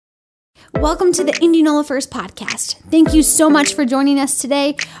Welcome to the Indianola First Podcast. Thank you so much for joining us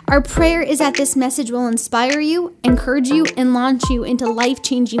today. Our prayer is that this message will inspire you, encourage you, and launch you into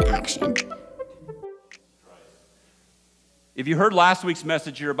life-changing action. If you heard last week's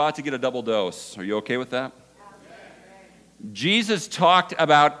message, you're about to get a double dose. Are you okay with that? Jesus talked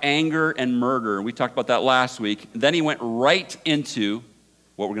about anger and murder. We talked about that last week. Then he went right into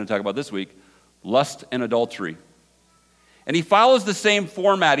what we're going to talk about this week, lust and adultery. And he follows the same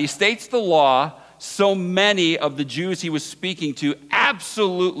format. He states the law so many of the Jews he was speaking to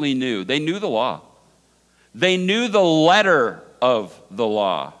absolutely knew. They knew the law. They knew the letter of the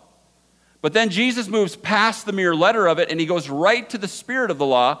law. But then Jesus moves past the mere letter of it, and he goes right to the spirit of the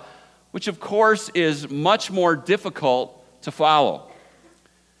law, which of course is much more difficult to follow.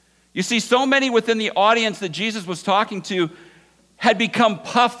 You see, so many within the audience that Jesus was talking to had become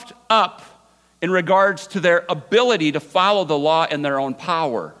puffed up in regards to their ability to follow the law in their own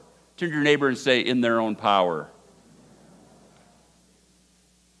power. Turn to your neighbor and say, in their own power.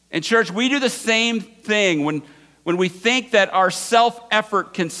 In church, we do the same thing when we think that our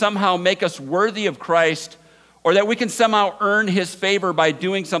self-effort can somehow make us worthy of Christ, or that we can somehow earn his favor by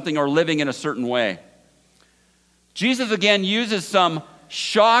doing something or living in a certain way. Jesus again uses some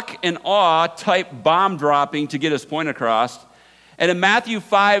shock and awe type bomb dropping to get his point across. And in Matthew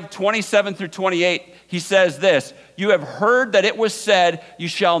 5:27 through 28, he says this: "You have heard that it was said, 'You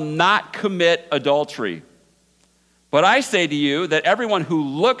shall not commit adultery.' But I say to you that everyone who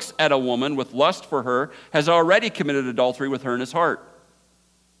looks at a woman with lust for her has already committed adultery with her in his heart."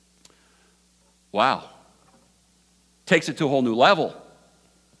 Wow. Takes it to a whole new level.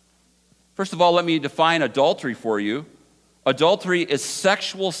 First of all, let me define adultery for you. Adultery is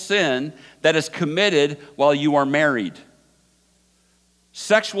sexual sin that is committed while you are married.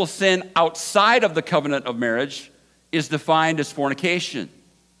 Sexual sin outside of the covenant of marriage is defined as fornication.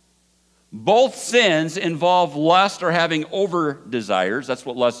 Both sins involve lust or having over desires. That's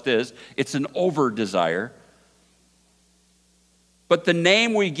what lust is. It's an over desire. But the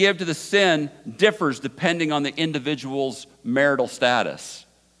name we give to the sin differs depending on the individual's marital status.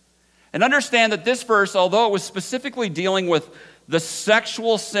 And understand that this verse, although it was specifically dealing with the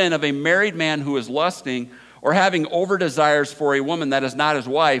sexual sin of a married man who is lusting or having over desires for a woman that is not his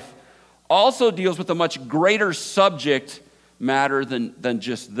wife, also deals with a much greater subject matter than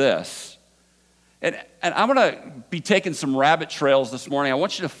just this. And I'm going to be taking some rabbit trails this morning. I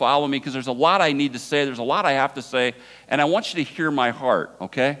want you to follow me because there's a lot I need to say. There's a lot I have to say. And I want you to hear my heart,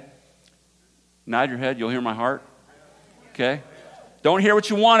 okay? Nod your head. You'll hear my heart? Okay? Don't hear what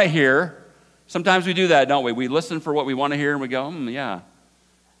you want to hear. Sometimes we do that, don't we? We listen for what we want to hear and we go, yeah.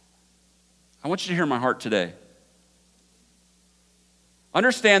 I want you to hear my heart today.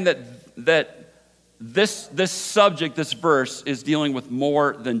 Understand that this subject, this verse, is dealing with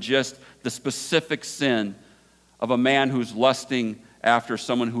more than just the specific sin of a man who's lusting after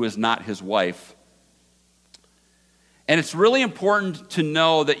someone who is not his wife. And it's really important to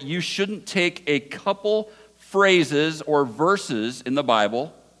know that you shouldn't take a couple phrases or verses in the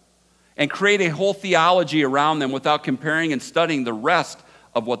Bible and create a whole theology around them without comparing and studying the rest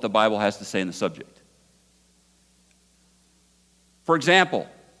of what the Bible has to say in the subject. For example,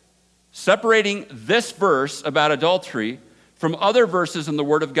 separating this verse about adultery from other verses in the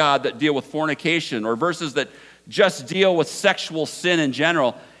Word of God that deal with fornication or verses that just deal with sexual sin in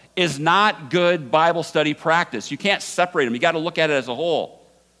general is not good Bible study practice. You can't separate them. You got to look at it as a whole.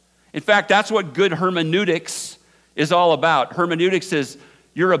 In fact, that's what good hermeneutics is all about. Hermeneutics is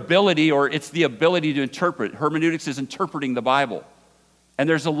your ability, or it's the ability to interpret. Hermeneutics is interpreting the Bible. And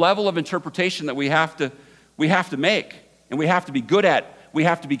there's a level of interpretation that we have to make, and we have to be good at. We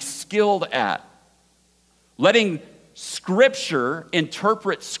have to be skilled at. Letting Scripture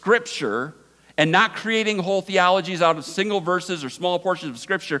interpret Scripture and not creating whole theologies out of single verses or small portions of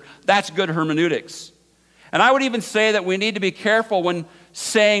Scripture, that's good hermeneutics. And I would even say that we need to be careful when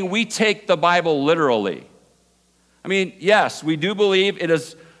saying we take the Bible literally. I mean, yes, we do believe it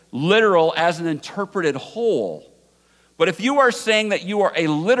is literal as an interpreted whole. But if you are saying that you are a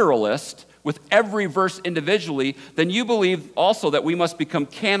literalist with every verse individually, then you believe also that we must become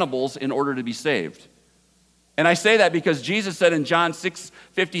cannibals in order to be saved. And I say that because Jesus said in John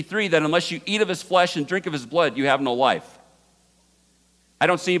 6:53 that unless you eat of his flesh and drink of his blood, you have no life. I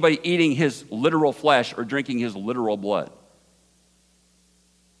don't see anybody eating his literal flesh or drinking his literal blood.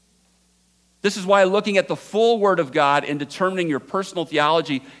 This is why looking at the full Word of God and determining your personal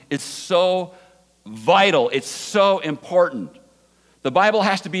theology is so vital. It's so important. The Bible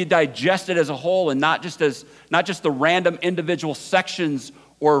has to be digested as a whole and not just the random individual sections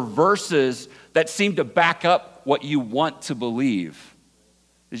or verses that seem to back up what you want to believe.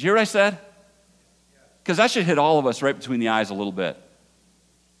 Did you hear what I said? Because that should hit all of us right between the eyes a little bit.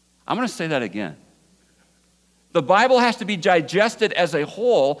 I'm going to say that again. The Bible has to be digested as a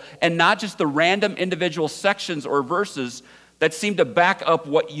whole and not just the random individual sections or verses that seem to back up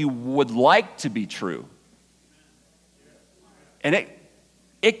what you would like to be true. And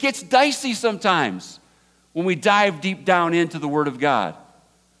it gets dicey sometimes when we dive deep down into the Word of God,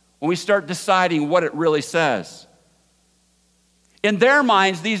 when we start deciding what it really says. In their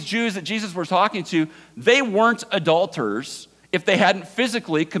minds, these Jews that Jesus was talking to, they weren't adulterers if they hadn't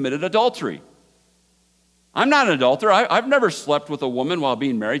physically committed adultery. I'm not an adulterer. I've never slept with a woman while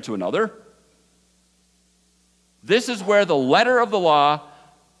being married to another. This is where the letter of the law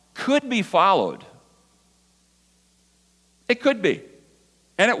could be followed. It could be.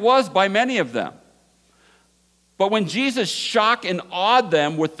 And it was by many of them. But when Jesus shocked and awed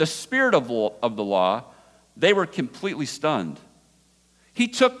them with the spirit of the law, they were completely stunned. He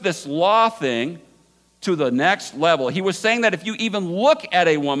took this law thing to the next level. He was saying that if you even look at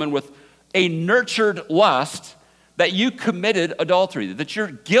a woman with a nurtured lust, that you committed adultery, that you're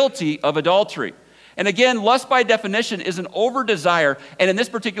guilty of adultery. And again, lust by definition is an over desire. And in this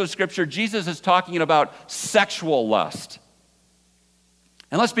particular scripture, Jesus is talking about sexual lust.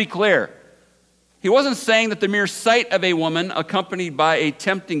 And let's be clear. He wasn't saying that the mere sight of a woman accompanied by a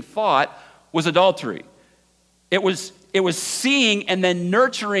tempting thought was adultery. It was seeing and then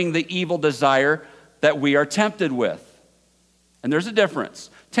nurturing the evil desire that we are tempted with. And there's a difference.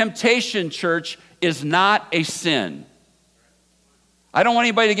 Temptation, church, is not a sin. I don't want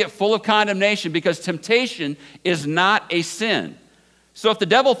anybody to get full of condemnation because temptation is not a sin. So if the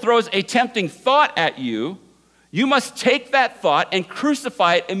devil throws a tempting thought at you, you must take that thought and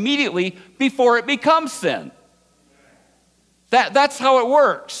crucify it immediately before it becomes sin. That's how it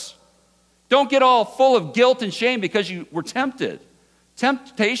works. Don't get all full of guilt and shame because you were tempted.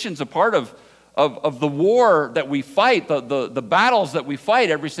 Temptation's a part of the war that we fight, the battles that we fight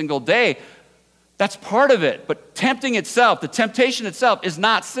every single day. That's part of it. But tempting itself, the temptation itself, is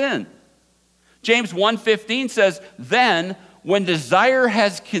not sin. James 1:15 says, "Then when desire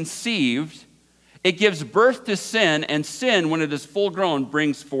has conceived, it gives birth to sin, and sin, when it is full grown,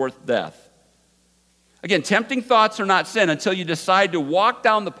 brings forth death." Again, tempting thoughts are not sin until you decide to walk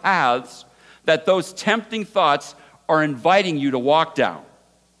down the paths that those tempting thoughts are inviting you to walk down.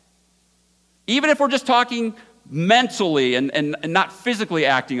 Even if we're just talking mentally and not physically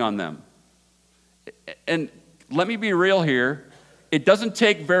acting on them. And let me be real here. It doesn't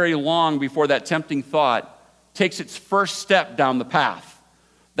take very long before that tempting thought takes its first step down the path.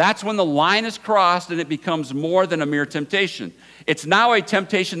 That's when the line is crossed and it becomes more than a mere temptation. It's now a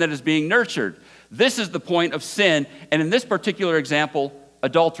temptation that is being nurtured. This is the point of sin, and in this particular example,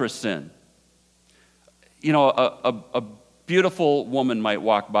 adulterous sin. You know, a beautiful woman might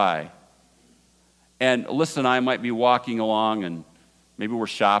walk by, and Alyssa and I might be walking along, and maybe we're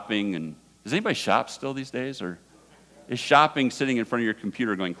shopping, and does anybody shop still these days, or is shopping sitting in front of your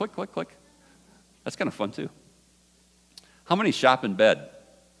computer going click, click, click? That's kind of fun too. How many shop in bed?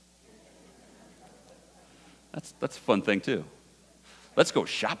 That's a fun thing too. Let's go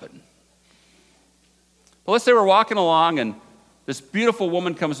shopping. But let's say we're walking along and this beautiful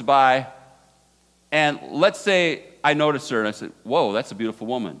woman comes by, and let's say I notice her and I say, "Whoa, that's a beautiful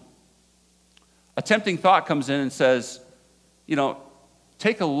woman." A tempting thought comes in and says, you know,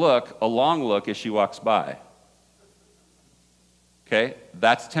 take a long look as she walks by. Okay,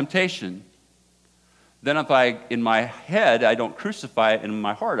 that's temptation. Then if in my head, I don't crucify it, and in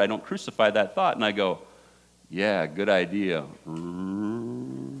my heart, I don't crucify that thought, and I go, yeah, good idea.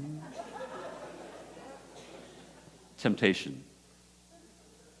 Temptation.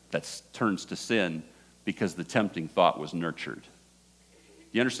 That turns to sin because the tempting thought was nurtured.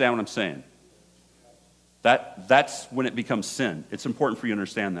 You understand what I'm saying? That's when it becomes sin. It's important for you to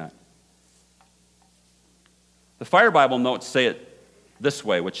understand that. The Fire Bible notes say it this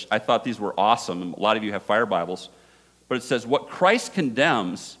way, which I thought these were awesome. A lot of you have Fire Bibles. But it says, what Christ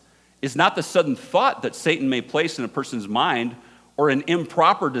condemns is not the sudden thought that Satan may place in a person's mind or an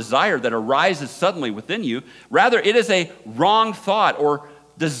improper desire that arises suddenly within you. Rather, it is a wrong thought or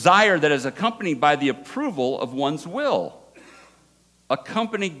desire that is accompanied by the approval of one's will.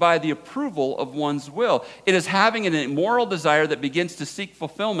 Accompanied by the approval of one's will. It is having an immoral desire that begins to seek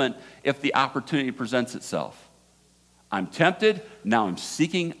fulfillment if the opportunity presents itself. I'm tempted, now I'm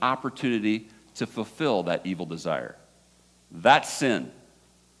seeking opportunity to fulfill that evil desire. That's sin.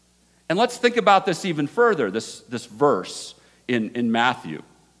 And let's think about this even further, this verse in Matthew.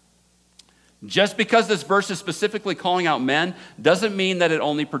 Just because this verse is specifically calling out men doesn't mean that it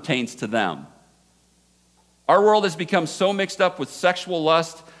only pertains to them. Our world has become so mixed up with sexual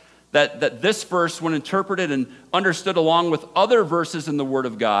lust that this verse, when interpreted and understood along with other verses in the Word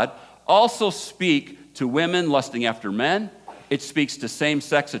of God, also speak to women lusting after men. It speaks to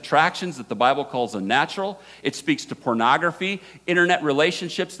same-sex attractions that the Bible calls unnatural. It speaks to pornography, internet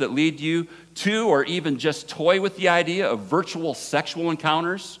relationships that lead you to or even just toy with the idea of virtual sexual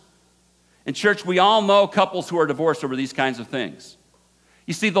encounters. In church, we all know couples who are divorced over these kinds of things.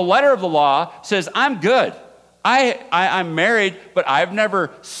 You see, the letter of the law says, I'm good. I'm married, but I've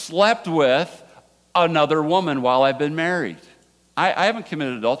never slept with another woman while I've been married. I haven't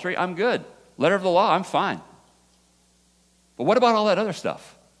committed adultery. I'm good. Letter of the law, I'm fine. But what about all that other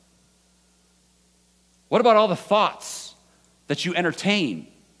stuff? What about all the thoughts that you entertain?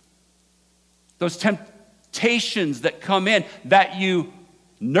 Those temptations that come in that you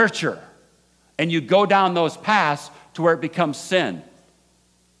nurture, and you go down those paths to where it becomes sin.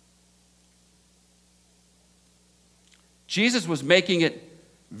 Jesus was making it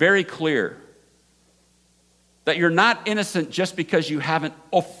very clear that you're not innocent just because you haven't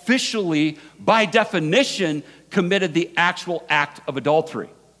officially, by definition, committed the actual act of adultery.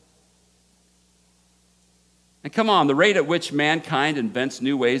 And come on, the rate at which mankind invents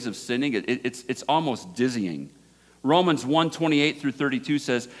new ways of sinning, it's almost dizzying. Romans 1:28 through 32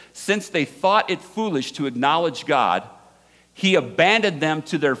 says, since they thought it foolish to acknowledge God, he abandoned them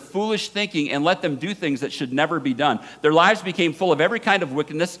to their foolish thinking and let them do things that should never be done. Their lives became full of every kind of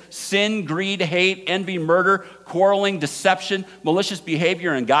wickedness, sin, greed, hate, envy, murder, quarreling, deception, malicious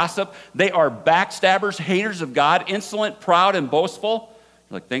behavior, and gossip. They are backstabbers, haters of God, insolent, proud, and boastful.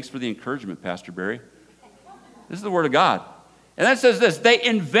 You're like, thanks for the encouragement, Pastor Barry. This is the word of God. And then it says this, they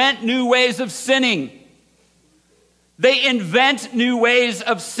invent new ways of sinning. They invent new ways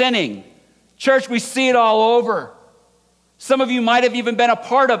of sinning. Church, we see it all over. Some of you might have even been a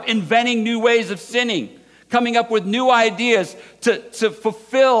part of inventing new ways of sinning, coming up with new ideas to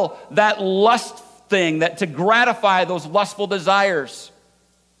fulfill that lust thing, to gratify those lustful desires.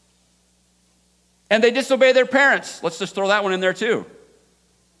 And they disobey their parents. Let's just throw that one in there too.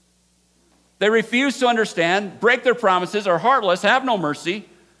 They refuse to understand, break their promises, are heartless, have no mercy.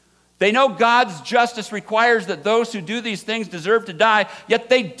 They know God's justice requires that those who do these things deserve to die, yet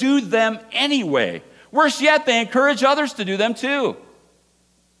they do them anyway. Worse yet, they encourage others to do them too.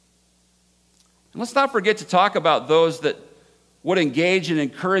 And let's not forget to talk about those that would engage in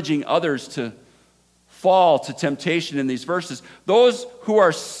encouraging others to fall to temptation in these verses. Those who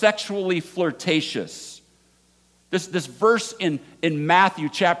are sexually flirtatious. This verse in Matthew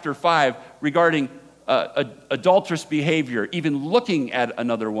chapter 5 regarding adulterous behavior, even looking at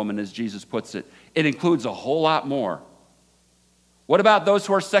another woman, as Jesus puts it, it includes a whole lot more. What about those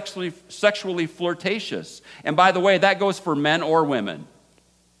who are sexually flirtatious? And by the way, that goes for men or women.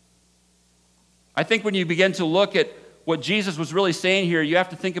 I think when you begin to look at what Jesus was really saying here, you have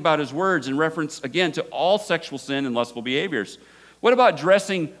to think about his words in reference, again, to all sexual sin and lustful behaviors. What about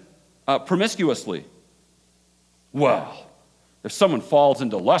dressing promiscuously? Well, if someone falls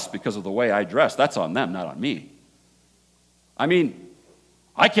into lust because of the way I dress, that's on them, not on me. I mean,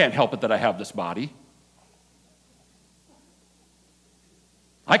 I can't help it that I have this body.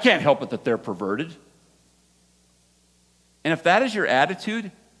 I can't help it that they're perverted. And if that is your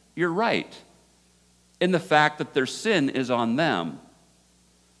attitude, you're right in the fact that their sin is on them.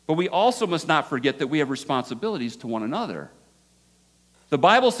 But we also must not forget that we have responsibilities to one another. The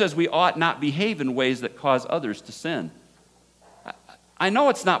Bible says we ought not behave in ways that cause others to sin. I know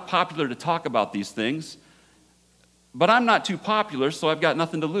it's not popular to talk about these things, but I'm not too popular, so I've got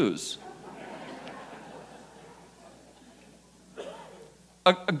nothing to lose.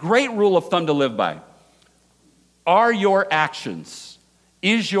 A great rule of thumb to live by. Are your actions,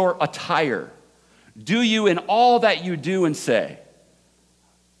 is your attire, do you in all that you do and say,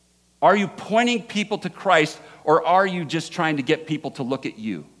 are you pointing people to Christ, or are you just trying to get people to look at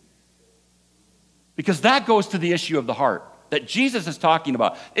you? Because that goes to the issue of the heart that Jesus is talking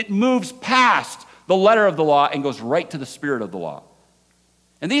about. It moves past the letter of the law and goes right to the spirit of the law.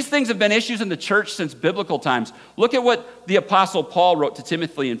 And these things have been issues in the church since biblical times. Look at what the Apostle Paul wrote to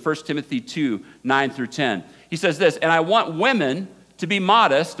Timothy in 1 Timothy 2, 9 through 10. He says this, and I want women to be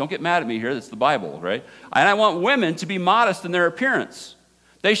modest. Don't get mad at me here, that's the Bible, right? And I want women to be modest in their appearance.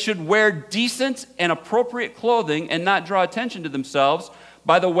 They should wear decent and appropriate clothing and not draw attention to themselves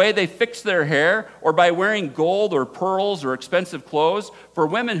by the way they fix their hair or by wearing gold or pearls or expensive clothes. For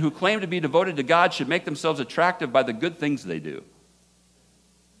women who claim to be devoted to God should make themselves attractive by the good things they do.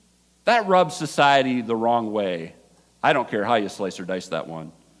 That rubs society the wrong way. I don't care how you slice or dice that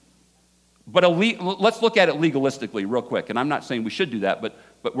one. But let's look at it legalistically real quick. And I'm not saying we should do that,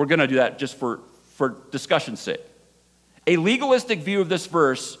 but we're going to do that just for for discussion's sake. A legalistic view of this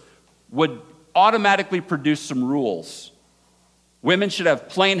verse would automatically produce some rules. Women should have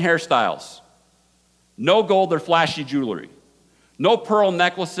plain hairstyles, no gold or flashy jewelry, no pearl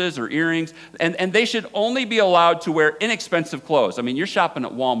necklaces or earrings, and they should only be allowed to wear inexpensive clothes. I mean, you're shopping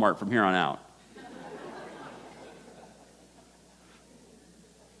at Walmart from here on out.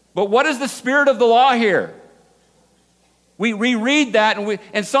 But what is the spirit of the law here? We reread that,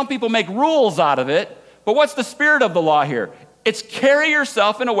 and some people make rules out of it, but what's the spirit of the law here? It's carry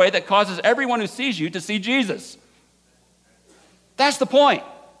yourself in a way that causes everyone who sees you to see Jesus. That's the point.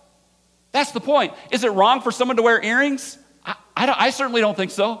 That's the point. Is it wrong for someone to wear earrings? I certainly don't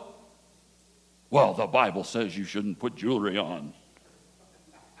think so. Well, the Bible says you shouldn't put jewelry on.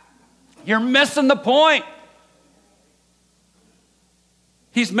 You're missing the point.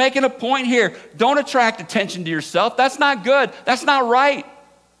 He's making a point here. Don't attract attention to yourself. That's not good. That's not right.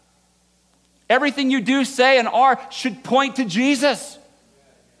 Everything you do, say, and are should point to Jesus.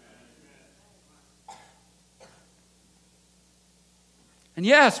 And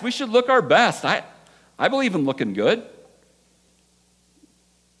yes, we should look our best. I believe in looking good.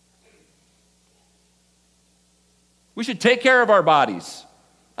 We should take care of our bodies.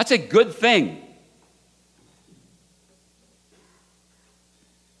 That's a good thing.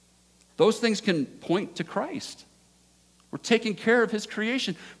 Those things can point to Christ. We're taking care of his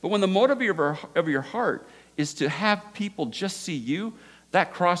creation. But when the motive of your heart is to have people just see you,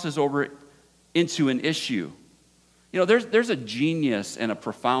 that crosses over into an issue. You know, there's a genius and a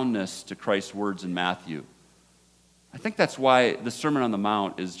profoundness to Christ's words in Matthew. I think that's why the Sermon on the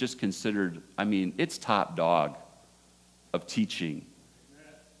Mount is just considered, it's top dog of teaching.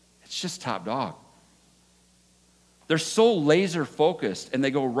 It's just top dog. They're so laser focused, and they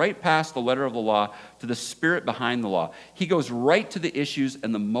go right past the letter of the law to the spirit behind the law. He goes right to the issues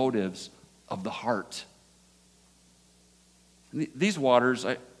and the motives of the heart. And these waters,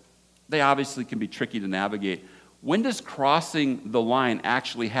 they obviously can be tricky to navigate. When does crossing the line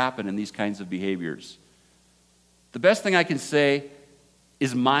actually happen in these kinds of behaviors? The best thing I can say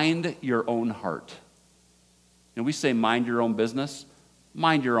is mind your own heart. And we say mind your own business.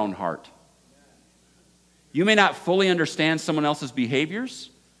 Mind your own heart. You may not fully understand someone else's behaviors.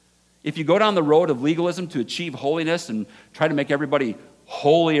 If you go down the road of legalism to achieve holiness and try to make everybody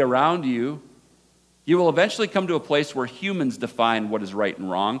holy around you, you will eventually come to a place where humans define what is right and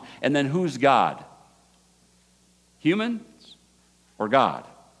wrong, and then who's God? Humans or God?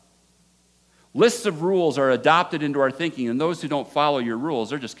 Lists of rules are adopted into our thinking, and those who don't follow your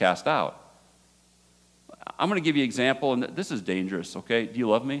rules are just cast out. I'm going to give you an example, and this is dangerous, okay? Do you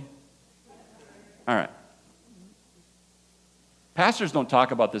love me? All right. Pastors don't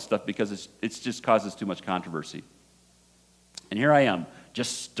talk about this stuff because it just causes too much controversy. And here I am,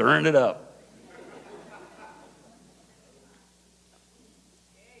 just stirring it up.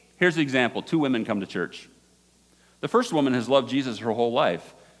 Here's the example. 2 women come to church. The first woman has loved Jesus her whole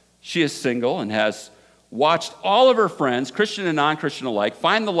life. She is single and has watched all of her friends, Christian and non-Christian alike,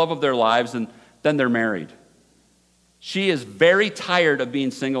 find the love of their lives, and then they're married. She is very tired of being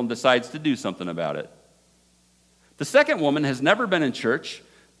single and decides to do something about it. The second woman has never been in church,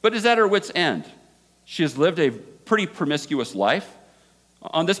 but is at her wit's end. She has lived a pretty promiscuous life.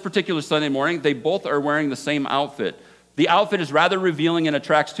 On this particular Sunday morning, they both are wearing the same outfit. The outfit is rather revealing and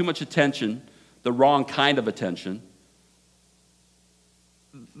attracts too much attention, the wrong kind of attention.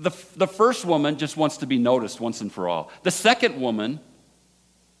 The first woman just wants to be noticed once and for all. The second woman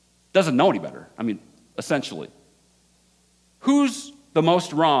doesn't know any better, essentially. Who's the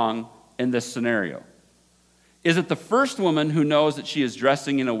most wrong in this scenario? Is it the first woman who knows that she is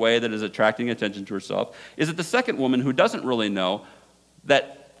dressing in a way that is attracting attention to herself? Is it the second woman who doesn't really know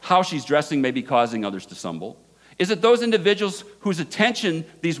that how she's dressing may be causing others to stumble? Is it those individuals whose attention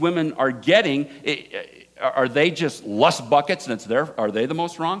these women are getting, are they just lust buckets and are they the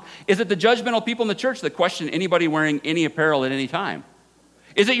most wrong? Is it the judgmental people in the church that question anybody wearing any apparel at any time?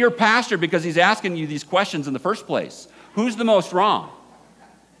 Is it your pastor because he's asking you these questions in the first place? Who's the most wrong?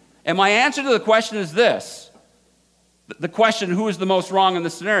 And my answer to the question is this. The question, who is the most wrong in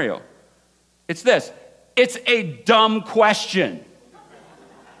this scenario? It's this. It's a dumb question.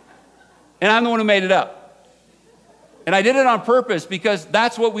 And I'm the one who made it up. And I did it on purpose because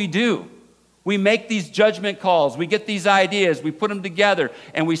that's what we do. We make these judgment calls. We get these ideas. We put them together.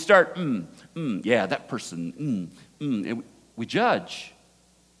 And we start, yeah, that person, And we judge.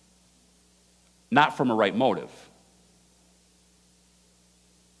 Not from a right motive.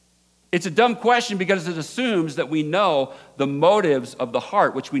 It's a dumb question because it assumes that we know the motives of the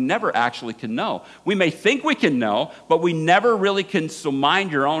heart, which we never actually can know. We may think we can know, but we never really can. So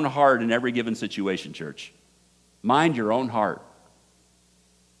mind your own heart in every given situation, church. Mind your own heart.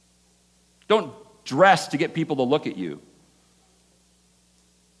 Don't dress to get people to look at you.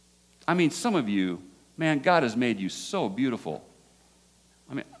 I mean, some of you, man, God has made you so beautiful.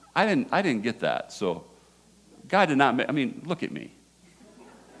 I mean, I didn't get that. So God did not make, I mean, look at me.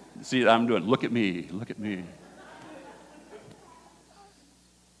 See, I'm doing, look at me, look at me. I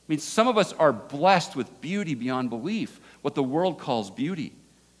mean, some of us are blessed with beauty beyond belief, what the world calls beauty.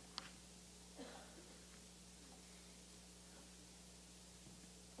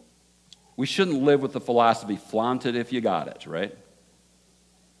 We shouldn't live with the philosophy, flaunt it if you got it, right?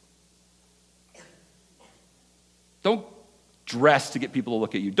 Don't dress to get people to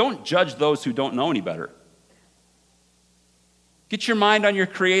look at you. Don't judge those who don't know any better. Get your mind on your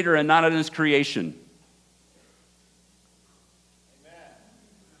Creator and not on His creation. Amen.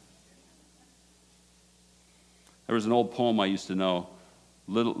 There was an old poem I used to know.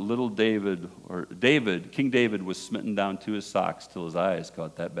 Little David, or David, King David was smitten down to his socks till his eyes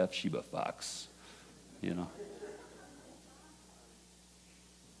caught that Bathsheba fox. You know.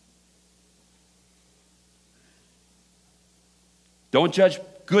 Don't judge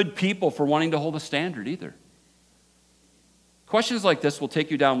good people for wanting to hold a standard either. Questions like this will take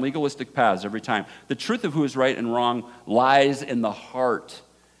you down legalistic paths every time. The truth of who is right and wrong lies in the heart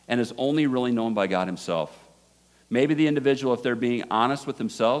and is only really known by God Himself. Maybe the individual, if they're being honest with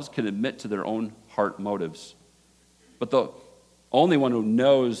themselves, can admit to their own heart motives. But the only one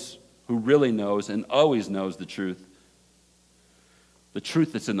who really knows and always knows the truth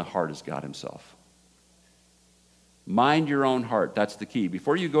that's in the heart is God Himself. Mind your own heart. That's the key.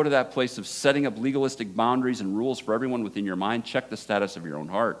 Before you go to that place of setting up legalistic boundaries and rules for everyone within your mind, check the status of your own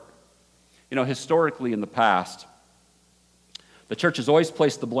heart. You know, historically in the past, the church has always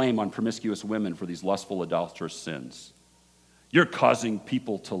placed the blame on promiscuous women for these lustful, adulterous sins. You're causing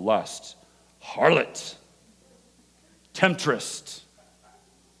people to lust. Harlot. Temptress.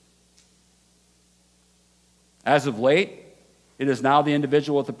 As of late, it is now the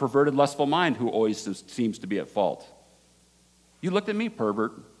individual with a perverted, lustful mind who always seems to be at fault. You looked at me,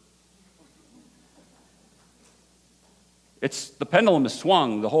 pervert. The pendulum is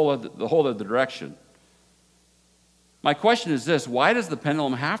swung the whole of the direction. My question is this: why does the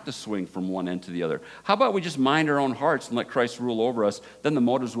pendulum have to swing from one end to the other? How about we just mind our own hearts and let Christ rule over us? Then the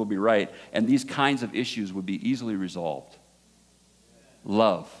motives will be right, and these kinds of issues would be easily resolved.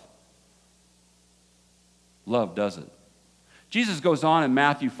 Love. Love does it. Jesus goes on in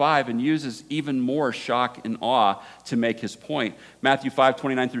Matthew 5 and uses even more shock and awe to make his point. Matthew 5,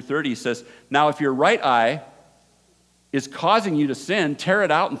 29 through 30, he says, "Now if your right eye is causing you to sin, tear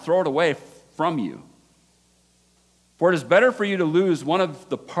it out and throw it away from you. For it is better for you to lose one of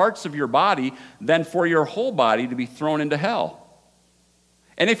the parts of your body than for your whole body to be thrown into hell.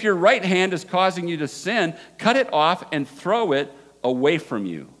 And if your right hand is causing you to sin, cut it off and throw it away from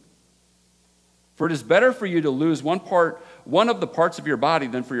you. For it is better for you to lose one of the parts of your body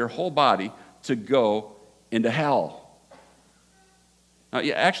than for your whole body to go into hell." Now,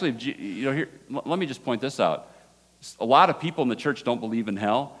 actually, here, let me just point this out. A lot of people in the church don't believe in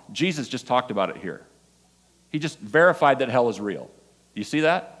hell. Jesus just talked about it here. He just verified that hell is real. Do you see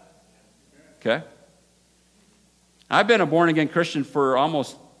that? Okay. I've been a born-again Christian for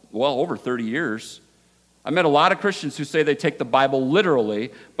over 30 years. I met a lot of Christians who say they take the Bible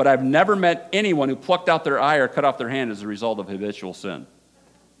literally, but I've never met anyone who plucked out their eye or cut off their hand as a result of habitual sin.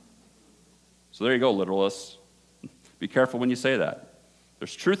 So there you go, literalists. Be careful when you say that.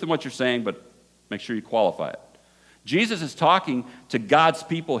 There's truth in what you're saying, but make sure you qualify it. Jesus is talking to God's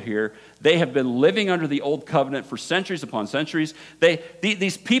people here. They have been living under the old covenant for centuries upon centuries.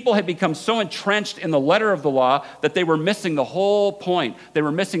 These people had become so entrenched in the letter of the law that they were missing the whole point. They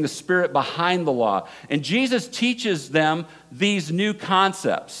were missing the spirit behind the law. And Jesus teaches them these new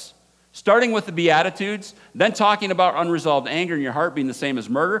concepts, starting with the Beatitudes, then talking about unresolved anger in your heart being the same as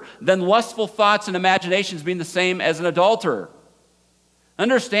murder, then lustful thoughts and imaginations being the same as an adulterer.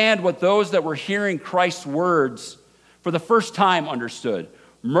 Understand what those that were hearing Christ's words for the first time understood.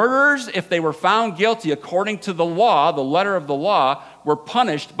 Murderers, if they were found guilty according to the law, the letter of the law, were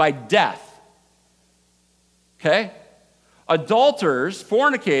punished by death. Okay? Adulterers,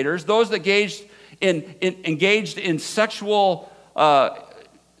 fornicators, those that engaged in sexual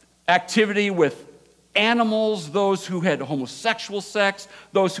activity with animals, those who had homosexual sex,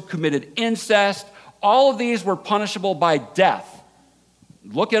 those who committed incest, all of these were punishable by death.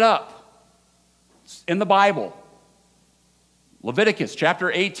 Look it up. It's in the Bible. Leviticus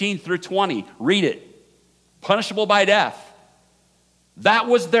chapter 18 through 20, read it. Punishable by death. That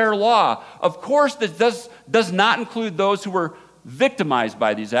was their law. Of course, this does not include those who were victimized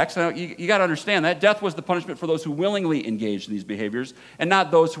by these acts. Now, you got to understand that death was the punishment for those who willingly engaged in these behaviors and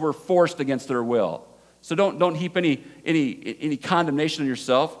not those who were forced against their will. So don't heap any condemnation on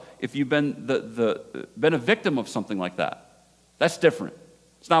yourself if you've been been a victim of something like that. That's different.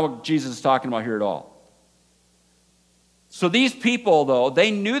 It's not what Jesus is talking about here at all. So these people, though, they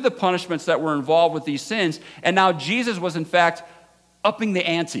knew the punishments that were involved with these sins, and now Jesus was, in fact, upping the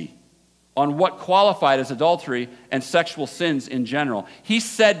ante on what qualified as adultery and sexual sins in general. He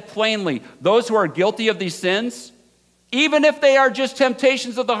said plainly, those who are guilty of these sins, even if they are just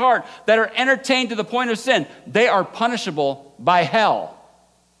temptations of the heart that are entertained to the point of sin, they are punishable by hell.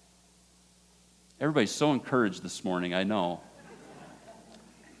 Everybody's so encouraged this morning, I know.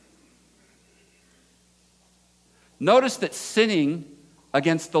 Notice that sinning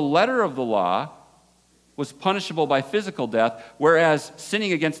against the letter of the law was punishable by physical death, whereas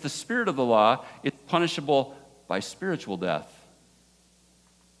sinning against the spirit of the law is punishable by spiritual death.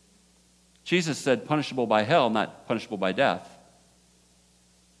 Jesus said punishable by hell, not punishable by death.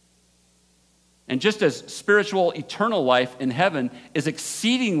 And just as spiritual eternal life in heaven is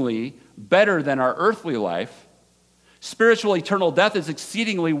exceedingly better than our earthly life, spiritual eternal death is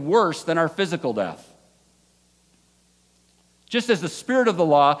exceedingly worse than our physical death. Just as the spirit of the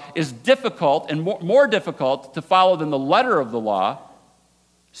law is difficult and more difficult to follow than the letter of the law,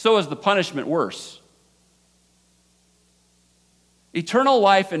 so is the punishment worse. Eternal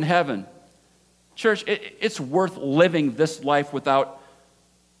life in heaven. Church, it's worth living this life without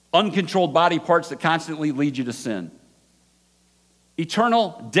uncontrolled body parts that constantly lead you to sin.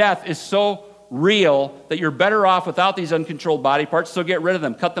 Eternal death is so real that you're better off without these uncontrolled body parts, so get rid of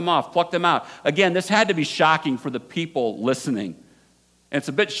them, cut them off, pluck them out. Again, this had to be shocking for the people listening. And it's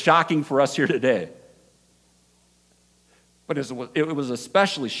a bit shocking for us here today. But it was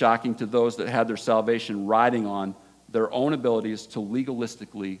especially shocking to those that had their salvation riding on their own abilities to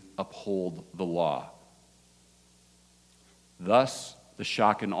legalistically uphold the law. Thus, the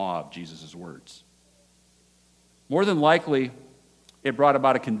shock and awe of Jesus' words. More than likely, it brought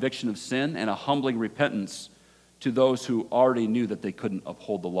about a conviction of sin and a humbling repentance to those who already knew that they couldn't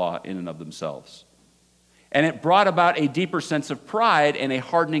uphold the law in and of themselves. And it brought about a deeper sense of pride and a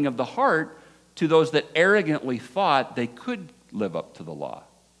hardening of the heart to those that arrogantly thought they could live up to the law.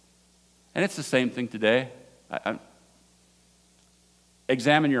 And it's the same thing today.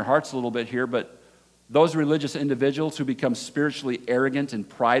 Examine your hearts a little bit here, but those religious individuals who become spiritually arrogant and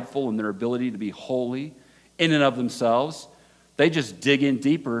prideful in their ability to be holy in and of themselves, they just dig in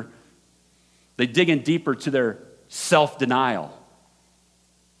deeper. They dig in deeper to their self-denial.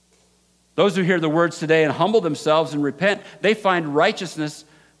 Those who hear the words today and humble themselves and repent, they find righteousness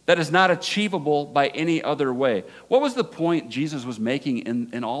that is not achievable by any other way. What was the point Jesus was making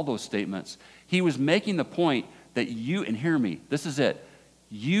in all those statements? He was making the point that you, and hear me, this is it,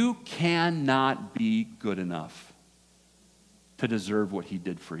 you cannot be good enough to deserve what he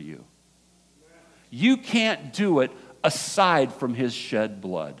did for you. You can't do it aside from his shed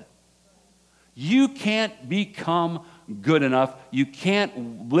blood. You can't become good enough. You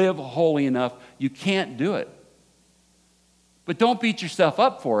can't live holy enough. You can't do it. But don't beat yourself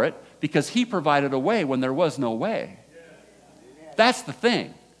up for it, because he provided a way when there was no way. That's the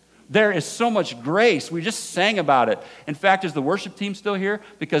thing. There is so much grace. We just sang about it. In fact, is the worship team still here?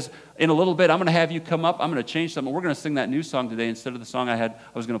 Because in a little bit, I'm going to have you come up. I'm going to change something. We're going to sing that new song today instead of the song I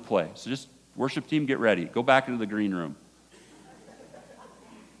was going to play. So just worship team, get ready. Go back into the green room.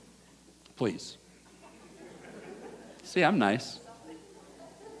 Please. See, I'm nice.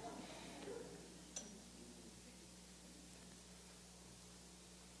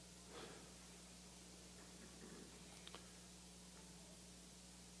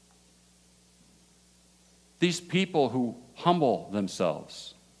 These people who humble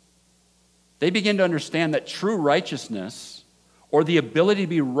themselves, they begin to understand that true righteousness, or the ability to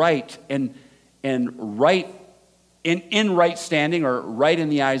be right and right in right standing, or right in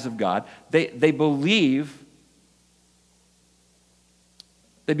the eyes of God, they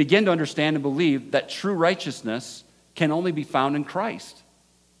begin to understand and believe that true righteousness can only be found in Christ.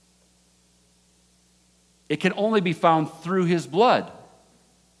 It can only be found through his blood.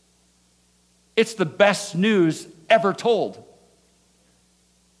 It's the best news ever told.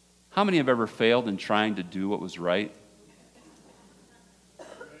 How many have ever failed in trying to do what was right?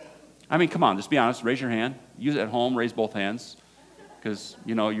 I mean, come on, just be honest. Raise your hand. You at home, raise both hands. Because,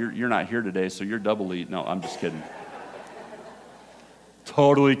 you're not here today, so you're doubly. No, I'm just kidding.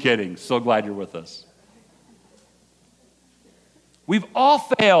 Totally kidding. So glad you're with us. We've all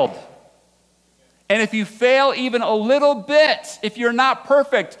failed. And if you fail even a little bit, if you're not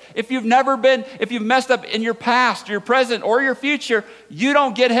perfect, if you've messed up in your past, your present, or your future, you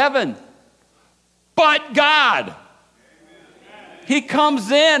don't get heaven. But God, He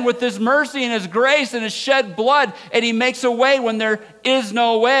comes in with His mercy and His grace and His shed blood, and He makes a way when there is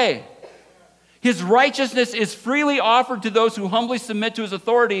no way. His righteousness is freely offered to those who humbly submit to His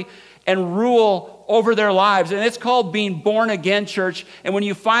authority and rule over their lives. And it's called being born again, church. And when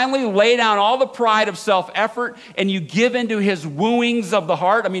you finally lay down all the pride of self-effort and you give into His wooings of the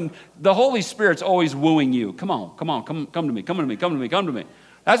heart, I mean, the Holy Spirit's always wooing you. Come on, come to me, come to me, come to me, come to me.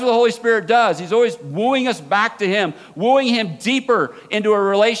 That's what the Holy Spirit does. He's always wooing us back to Him, wooing Him deeper into a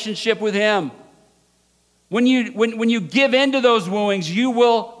relationship with Him. When you give into those wooings, you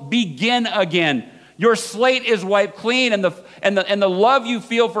will begin again. Your slate is wiped clean, and the love you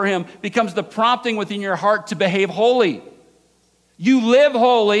feel for Him becomes the prompting within your heart to behave holy. You live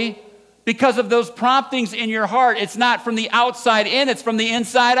holy because of those promptings in your heart. It's not from the outside in, it's from the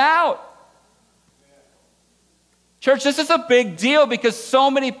inside out. Church, this is a big deal because so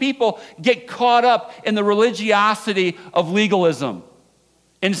many people get caught up in the religiosity of legalism,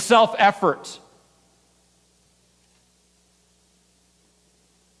 in self-effort.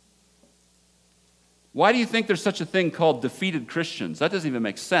 Why do you think there's such a thing called defeated Christians? That doesn't even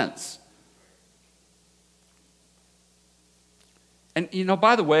make sense. And,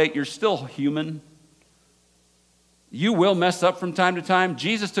 by the way, you're still human. You will mess up from time to time.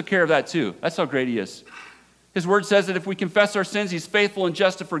 Jesus took care of that too. That's how great He is. His word says that if we confess our sins, He's faithful and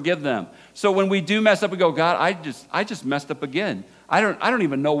just to forgive them. So when we do mess up, we go, God, I just messed up again. I don't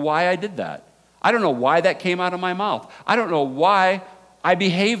even know why I did that. I don't know why that came out of my mouth. I don't know why I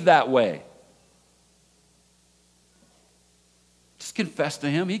behaved that way. Just confess to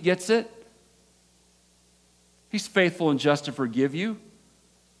Him. He gets it. He's faithful and just to forgive you.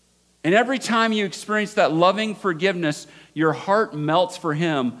 And every time you experience that loving forgiveness, your heart melts for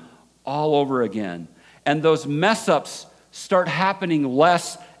Him all over again. And those mess-ups start happening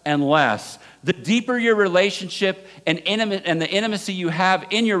less and less. The deeper your relationship and the intimacy you have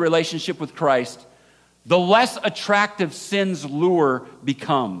in your relationship with Christ, the less attractive sin's lure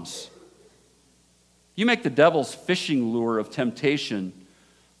becomes. You make the devil's fishing lure of temptation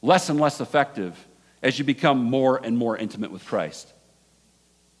less and less effective as you become more and more intimate with Christ.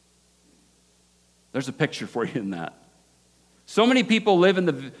 There's a picture for you in that. So many people live in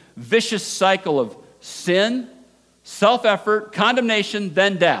the vicious cycle of sin, self-effort, condemnation,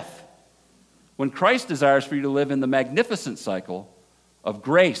 then death. When Christ desires for you to live in the magnificent cycle of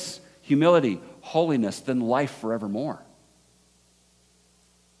grace, humility, holiness, then life forevermore.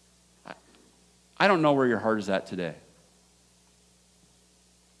 I don't know where your heart is at today.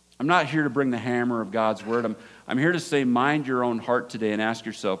 I'm not here to bring the hammer of God's word. I'm here to say, mind your own heart today and ask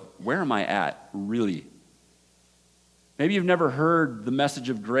yourself, where am I at, really? Maybe you've never heard the message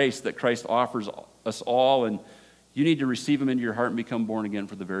of grace that Christ offers us all, and you need to receive Him into your heart and become born again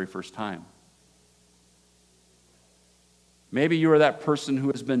for the very first time. Maybe you are that person who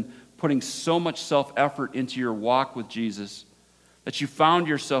has been putting so much self-effort into your walk with Jesus that you found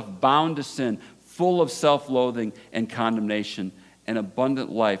yourself bound to sin, full of self-loathing and condemnation, and abundant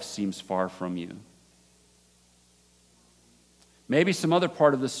life seems far from you. Maybe some other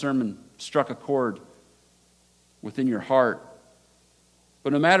part of this sermon struck a chord within your heart.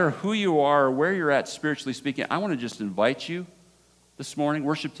 But no matter who you are or where you're at spiritually speaking, I want to just invite you this morning.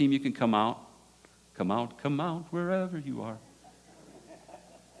 Worship team, you can come out. Come out, wherever you are.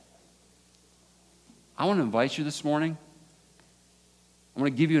 I want to invite you this morning. I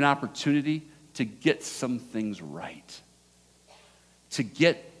want to give you an opportunity to get some things right. To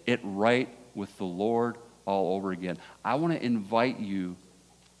get it right with the Lord all over again. I want to invite you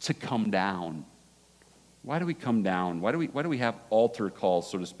to come down. Why do we come down? Why do we have altar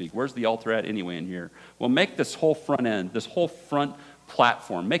calls, so to speak? Where's the altar at anyway in here? Well, make this whole front end, this whole front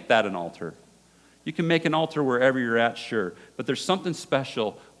platform, make that an altar. You can make an altar wherever you're at, sure. But there's something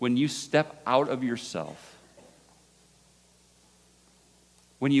special when you step out of yourself.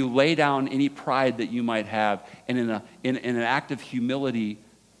 When you lay down any pride that you might have, and in an act of humility,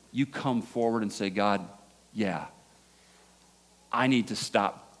 you come forward and say, God, yeah, I need to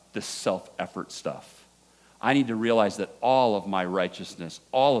stop this self-effort stuff. I need to realize that all of my righteousness,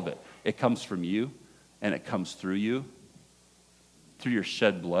 all of it, it comes from you, and it comes through you, through your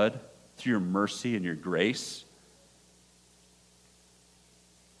shed blood, through your mercy and your grace.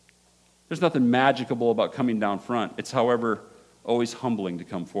 There's nothing magical about coming down front. It's, however, always humbling to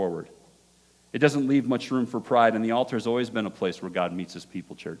come forward. It doesn't leave much room for pride, and the altar has always been a place where God meets His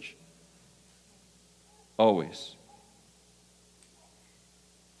people, church. Always.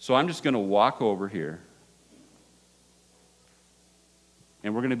 So I'm just going to walk over here,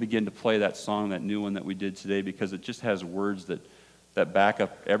 and we're going to begin to play that song, that new one that we did today, because it just has words that back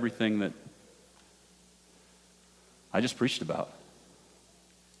up everything that I just preached about.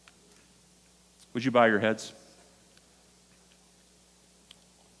 Would you bow your heads?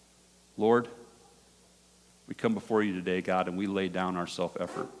 Lord, we come before you today, God, and we lay down our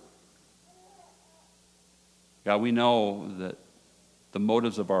self-effort. God, we know that the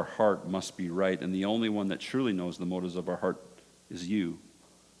motives of our heart must be right, and the only one that truly knows the motives of our heart is you.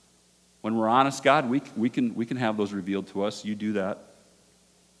 When we're honest, God, we can have those revealed to us. You do that.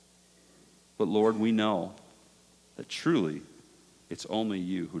 But Lord, we know that truly it's only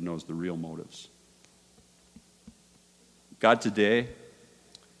you who knows the real motives. God, today,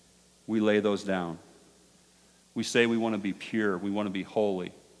 we lay those down. We say we want to be pure, we want to be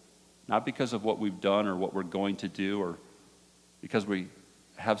holy, not because of what we've done or what we're going to do or because we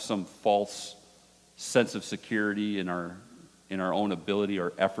have some false sense of security in our own ability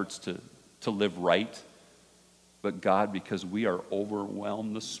or efforts to live right. But God, because we are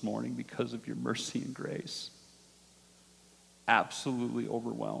overwhelmed this morning because of your mercy and grace. Absolutely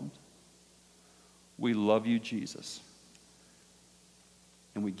overwhelmed. We love you, Jesus.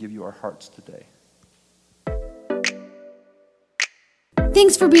 And we give you our hearts today.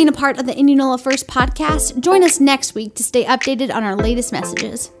 Thanks for being a part of the Indianola First podcast. Join us next week to stay updated on our latest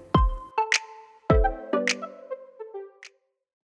messages.